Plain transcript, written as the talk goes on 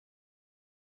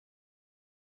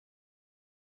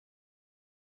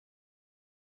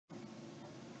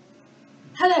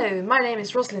Hello, my name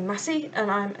is Roslyn Massey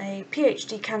and I'm a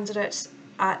PhD candidate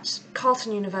at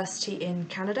Carleton University in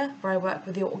Canada, where I work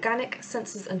with the Organic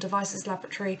Sensors and Devices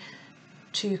Laboratory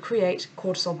to create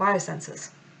Cortisol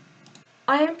biosensors.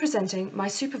 I am presenting my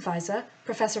supervisor,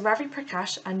 Professor Ravi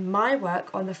Prakash, and my work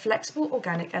on the flexible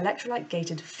organic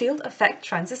electrolyte-gated field effect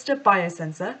transistor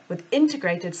biosensor with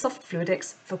integrated soft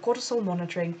fluidics for cortisol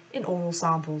monitoring in oral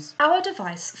samples. Our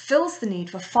device fills the need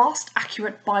for fast,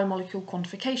 accurate biomolecule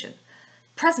quantification.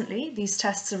 Presently, these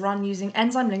tests are run using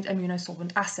enzyme-linked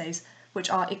immunosolvent assays,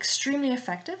 which are extremely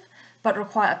effective, but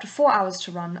require up to 4 hours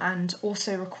to run and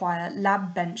also require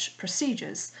lab bench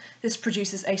procedures. This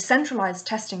produces a centralized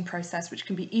testing process which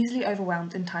can be easily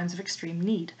overwhelmed in times of extreme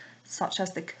need, such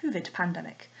as the COVID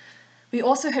pandemic. We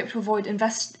also hope to avoid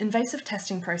invasive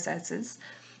testing processes,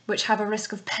 which have a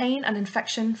risk of pain and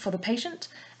infection for the patient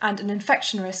and an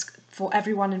infection risk for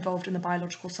everyone involved in the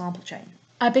biological sample chain.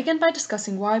 I begin by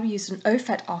discussing why we used an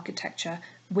OEGFET architecture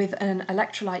with an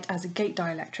electrolyte as a gate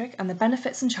dielectric and the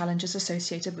benefits and challenges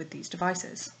associated with these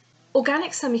devices.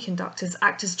 Organic semiconductors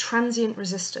act as transient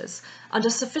resistors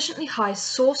under sufficiently high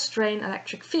source-drain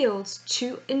electric fields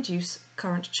to induce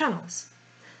current channels.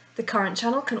 The current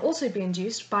channel can also be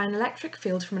induced by an electric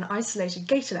field from an isolated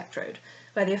gate electrode,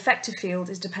 where the effective field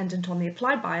is dependent on the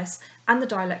applied bias and the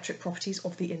dielectric properties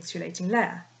of the insulating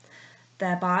layer.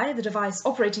 Thereby, the device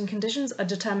operating conditions are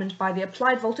determined by the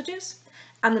applied voltages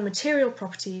and the material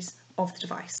properties of the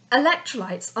device.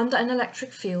 Electrolytes under an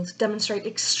electric field demonstrate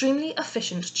extremely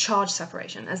efficient charge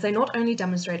separation, as they not only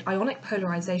demonstrate ionic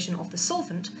polarization of the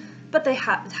solvent, but they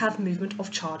have movement of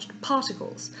charged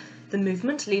particles. The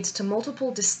movement leads to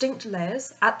multiple distinct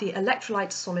layers at the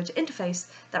electrolyte-solid interface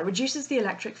that reduces the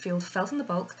electric field felt in the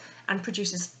bulk and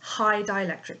produces high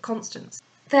dielectric constants.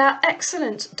 Their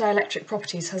excellent dielectric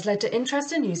properties has led to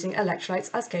interest in using electrolytes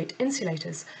as gate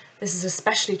insulators. This is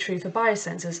especially true for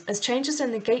biosensors, as changes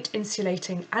in the gate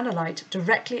insulating analyte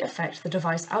directly affect the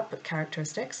device output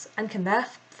characteristics and can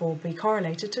therefore be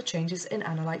correlated to changes in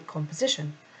analyte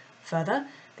composition. Further,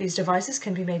 these devices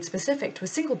can be made specific to a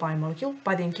single biomolecule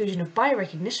by the inclusion of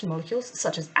biorecognition molecules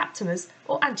such as aptamers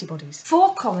or antibodies.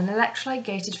 4 common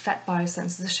electrolyte-gated FET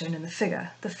biosensors are shown in the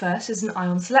figure. The first is an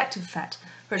ion-selective FET,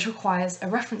 which requires a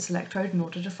reference electrode in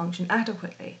order to function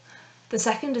adequately. The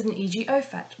second is an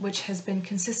EGFET, which has been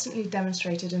consistently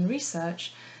demonstrated in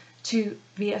research to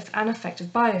be an effective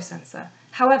biosensor.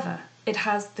 However, it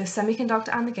has the semiconductor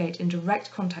and the gate in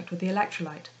direct contact with the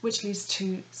electrolyte, which leads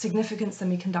to significant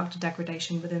semiconductor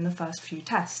degradation within the first few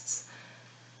tests.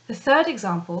 The third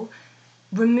example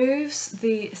removes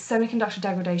the semiconductor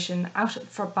degradation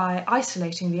by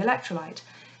isolating the electrolyte.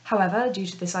 However, due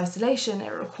to this isolation, it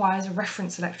requires a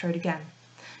reference electrode again.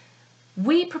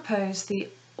 We propose the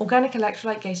organic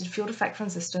electrolyte-gated field effect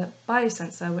transistor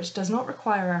biosensor, which does not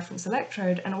require a reference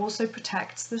electrode and also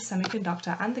protects the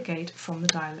semiconductor and the gate from the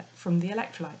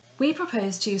electrolyte. We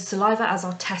propose to use saliva as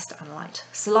our test analyte.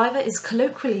 Saliva is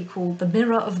colloquially called the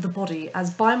mirror of the body,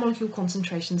 as biomolecule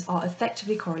concentrations are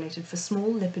effectively correlated for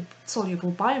small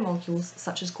lipid-soluble biomolecules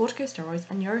such as corticosteroids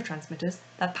and neurotransmitters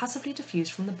that passively diffuse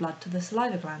from the blood to the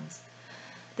saliva glands.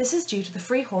 This is due to the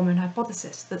free hormone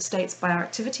hypothesis that states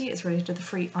bioactivity is related to the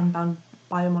free unbound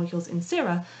biomolecules in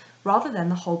sera rather than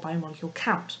the whole biomolecule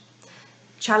count.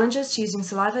 Challenges to using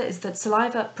saliva is that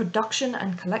saliva production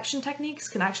and collection techniques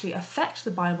can actually affect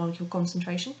the biomolecule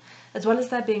concentration, as well as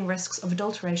there being risks of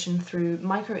adulteration through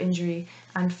microinjury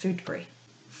and food debris.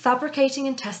 Fabricating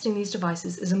and testing these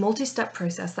devices is a multi-step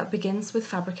process that begins with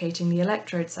fabricating the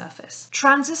electrode surface.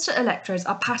 Transistor electrodes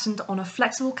are patterned on a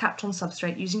flexible Kapton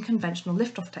substrate using conventional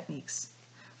liftoff techniques.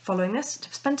 Following this, to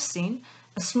spentacene,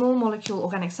 a small molecule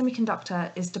organic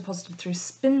semiconductor is deposited through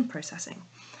spin processing.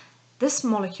 This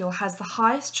molecule has the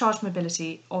highest charge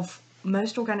mobility of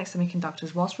most organic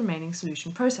semiconductors whilst remaining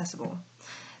solution processable.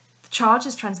 The charge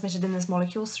is transmitted in this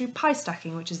molecule through pi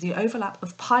stacking, which is the overlap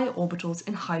of pi orbitals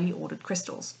in highly ordered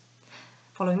crystals.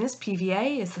 Following this,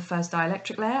 PVA is the first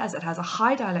dielectric layer, as it has a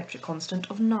high dielectric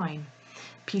constant of 9.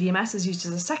 PDMS is used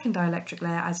as a second dielectric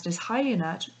layer, as it is highly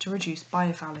inert to reduce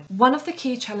biofouling. One of the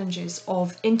key challenges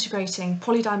of integrating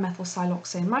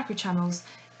polydimethylsiloxane microchannels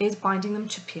is binding them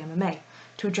to PMMA.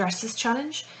 To address this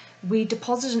challenge, we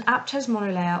deposit an aptase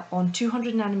monolayer on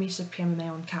 200 nanometers of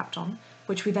PMMA on Kapton,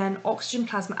 which we then oxygen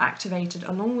plasma activated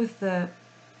along with the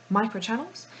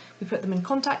microchannels. We put them in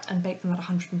contact and bake them at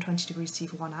 120 degrees C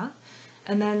for 1 hour,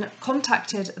 and then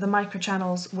contacted the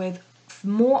microchannels with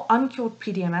more uncured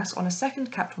PDMS on a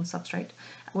second Kapton substrate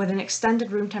with an extended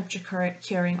room temperature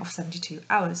curing of 72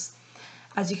 hours.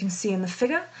 As you can see in the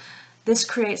figure, this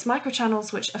creates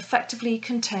microchannels which effectively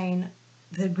contain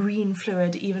the green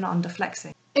fluid even under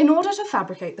flexing. In order to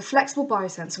fabricate the flexible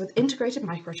biosensor with integrated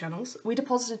microchannels, we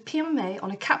deposited PMMA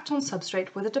on a capped-on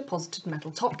substrate with a deposited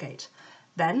metal topgate.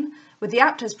 Then, with the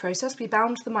aptase process, we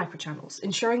bound the microchannels,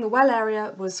 ensuring the well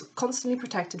area was constantly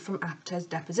protected from aptase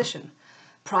deposition.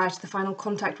 Prior to the final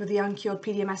contact with the uncured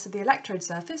PDMS of the electrode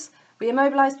surface, we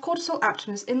immobilized cortisol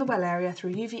aptamers in the well area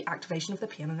through UV activation of the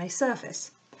PMMA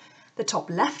surface. The top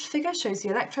left figure shows the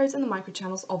electrodes and the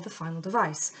microchannels of the final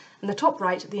device, and the top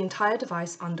right the entire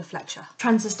device under flexure.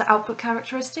 Transistor output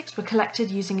characteristics were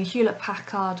collected using a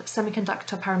Hewlett-Packard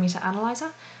semiconductor parameter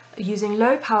analyzer, using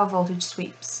low power voltage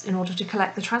sweeps in order to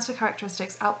collect the transfer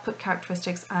characteristics, output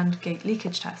characteristics, and gate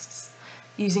leakage tests.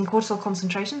 Using cortisol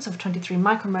concentrations of 23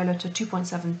 micromolar to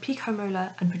 2.7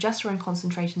 picomolar and progesterone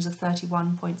concentrations of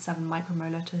 31.7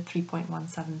 micromolar to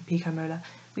 3.17 picomolar,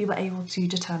 we were able to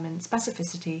determine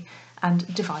specificity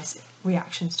and device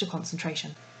reactions to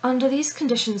concentration. Under these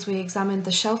conditions, we examined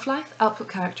the shelf life, output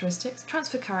characteristics,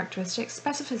 transfer characteristics,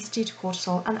 specificity to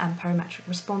cortisol, and amperometric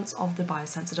response of the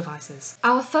biosensor devices.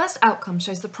 Our first outcome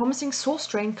shows the promising source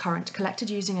drain current collected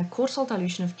using a cortisol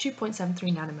dilution of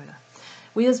 2.73 nanomolar.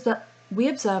 We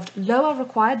observed lower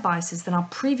required biases than our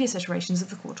previous iterations of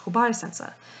the cortical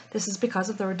biosensor. This is because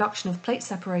of the reduction of plate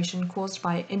separation caused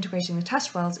by integrating the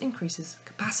test wells increases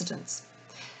capacitance.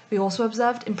 We also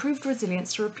observed improved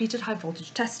resilience to repeated high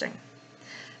voltage testing.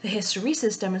 The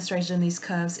hysteresis demonstrated in these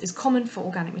curves is common for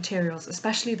organic materials,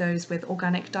 especially those with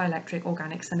organic dielectric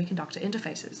organic semiconductor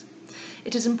interfaces.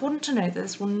 It is important to note that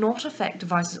this will not affect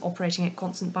devices operating at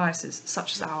constant biases,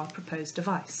 such as our proposed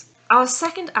device. Our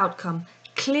second outcome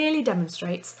clearly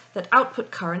demonstrates that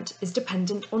output current is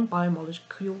dependent on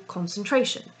biomolecule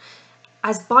concentration.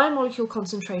 As biomolecule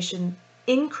concentration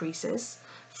increases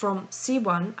from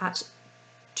C1 at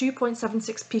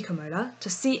 2.76 picomolar to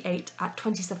C8 at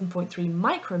 27.3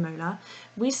 micromolar,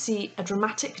 we see a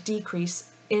dramatic decrease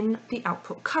in the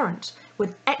output current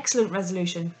with excellent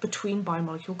resolution between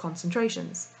biomolecule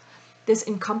concentrations. This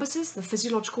encompasses the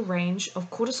physiological range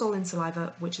of cortisol in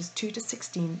saliva, which is 2 to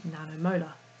 16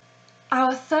 nanomolar.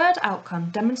 Our third outcome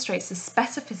demonstrates the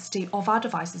specificity of our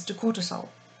devices to cortisol.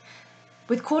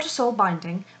 With cortisol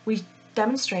binding, we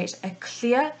demonstrate a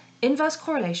clear inverse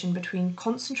correlation between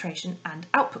concentration and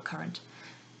output current.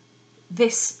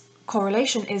 This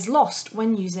correlation is lost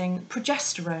when using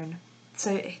progesterone.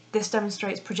 So this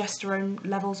demonstrates progesterone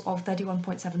levels of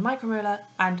 31.7 micromolar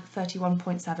and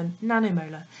 31.7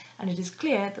 nanomolar, and it is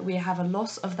clear that we have a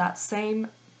loss of that same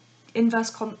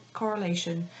inverse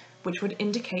correlation, which would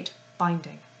indicate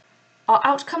binding. Our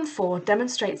outcome 4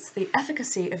 demonstrates the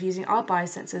efficacy of using our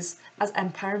biosensors as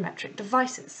amperometric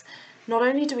devices. Not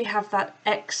only do we have that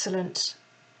excellent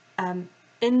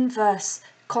inverse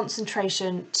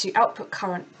concentration to output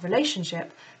current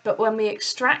relationship, but when we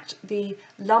extract the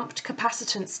lumped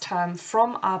capacitance term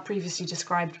from our previously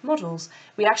described models,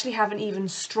 we actually have an even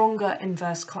stronger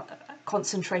inverse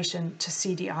concentration to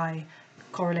CDI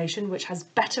correlation, which has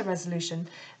better resolution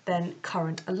than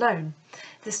current alone.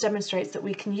 This demonstrates that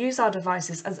we can use our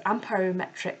devices as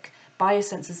amperometric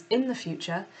biosensors in the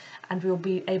future, and we'll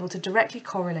be able to directly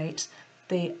correlate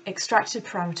the extracted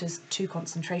parameters to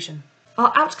concentration.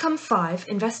 Our outcome 5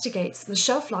 investigates the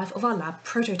shelf life of our lab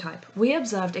prototype. We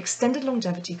observed extended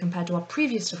longevity compared to our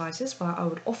previous devices, where I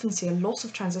would often see a loss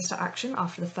of transistor action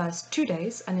after the first 2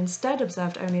 days, and instead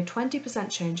observed only a 20%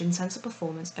 change in sensor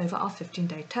performance over our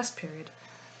 15-day test period.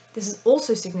 This is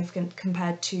also significant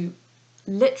compared to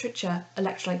literature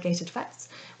electrolyte-gated FETs,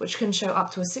 which can show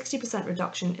up to a 60%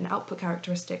 reduction in output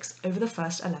characteristics over the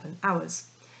first 11 hours.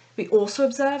 We also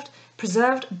observed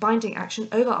preserved binding action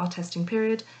over our testing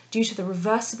period due to the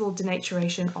reversible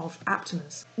denaturation of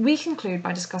aptamers. We conclude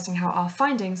by discussing how our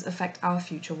findings affect our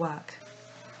future work.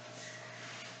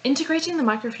 Integrating the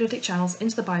microfluidic channels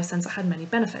into the biosensor had many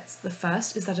benefits. The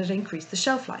first is that it increased the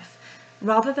shelf life.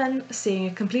 Rather than seeing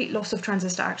a complete loss of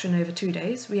transistor action over 2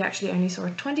 days, we actually only saw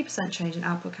a 20% change in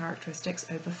output characteristics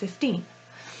over 15.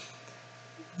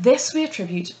 This we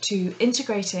attribute to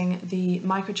integrating the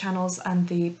microchannels and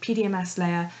the PDMS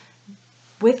layer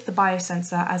with the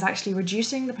biosensor as actually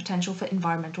reducing the potential for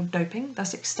environmental doping,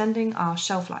 thus extending our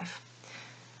shelf life.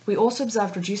 We also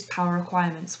observed reduced power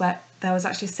requirements, where there was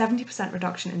actually a 70%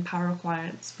 reduction in power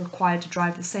requirements required to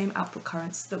drive the same output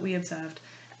currents that we observed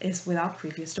is with our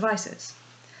previous devices.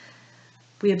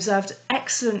 We observed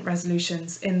excellent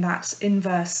resolutions in that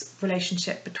inverse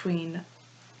relationship between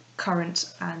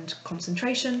current and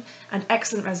concentration, and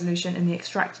excellent resolution in the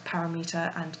extracted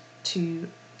parameter and to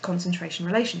concentration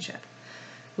relationship.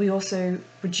 We also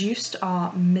reduced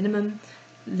our minimum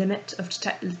limit of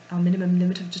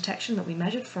detection that we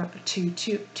measured to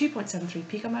 2.73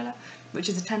 picomolar, which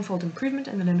is a tenfold improvement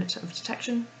in the limit of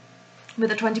detection.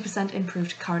 with a 20%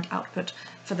 improved current output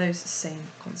for those same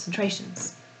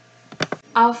concentrations.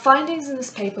 Our findings in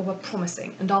this paper were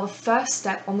promising and are the first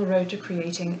step on the road to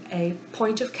creating a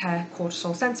point-of-care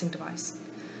cortisol sensing device.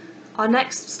 Our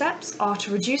next steps are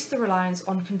to reduce the reliance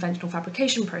on conventional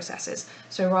fabrication processes,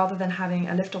 so rather than having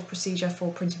a lift-off procedure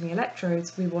for printing the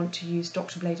electrodes, we want to use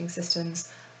doctor blading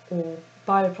systems or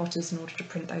bioplotters in order to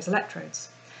print those electrodes.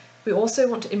 We also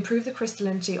want to improve the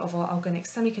crystallinity of our organic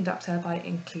semiconductor by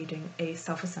including a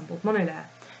self-assembled monolayer.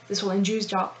 This will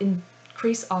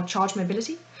increase our charge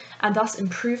mobility and thus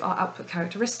improve our output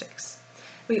characteristics.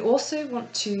 We also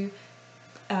want to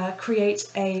create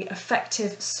an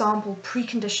effective sample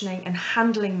preconditioning and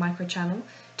handling microchannel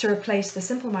to replace the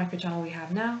simple microchannel we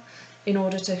have now in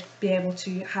order to be able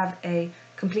to have a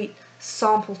complete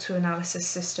sample to analysis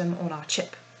system on our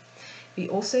chip. We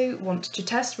also want to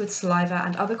test with saliva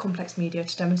and other complex media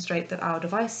to demonstrate that our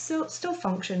device still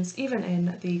functions even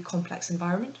in the complex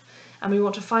environment, and we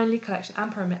want to finally collect an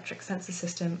Amperometric sensor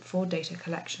system for data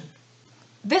collection.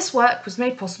 This work was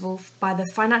made possible by the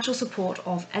financial support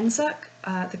of NSERC,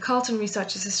 the Carleton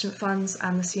Research Assistant Funds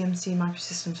and the CMC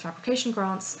Microsystems Fabrication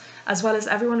Grants, as well as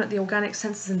everyone at the Organic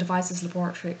Sensors and Devices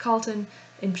Laboratory at Carleton,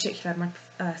 in particular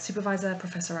my supervisor,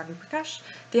 Professor Ravi Prakash,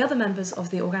 the other members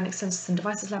of the Organic Sensors and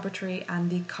Devices Laboratory,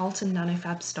 and the Carleton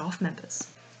NanoFab staff members.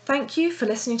 Thank you for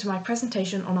listening to my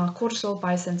presentation on our Cortisol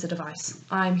biosensor device.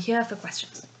 I'm here for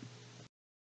questions.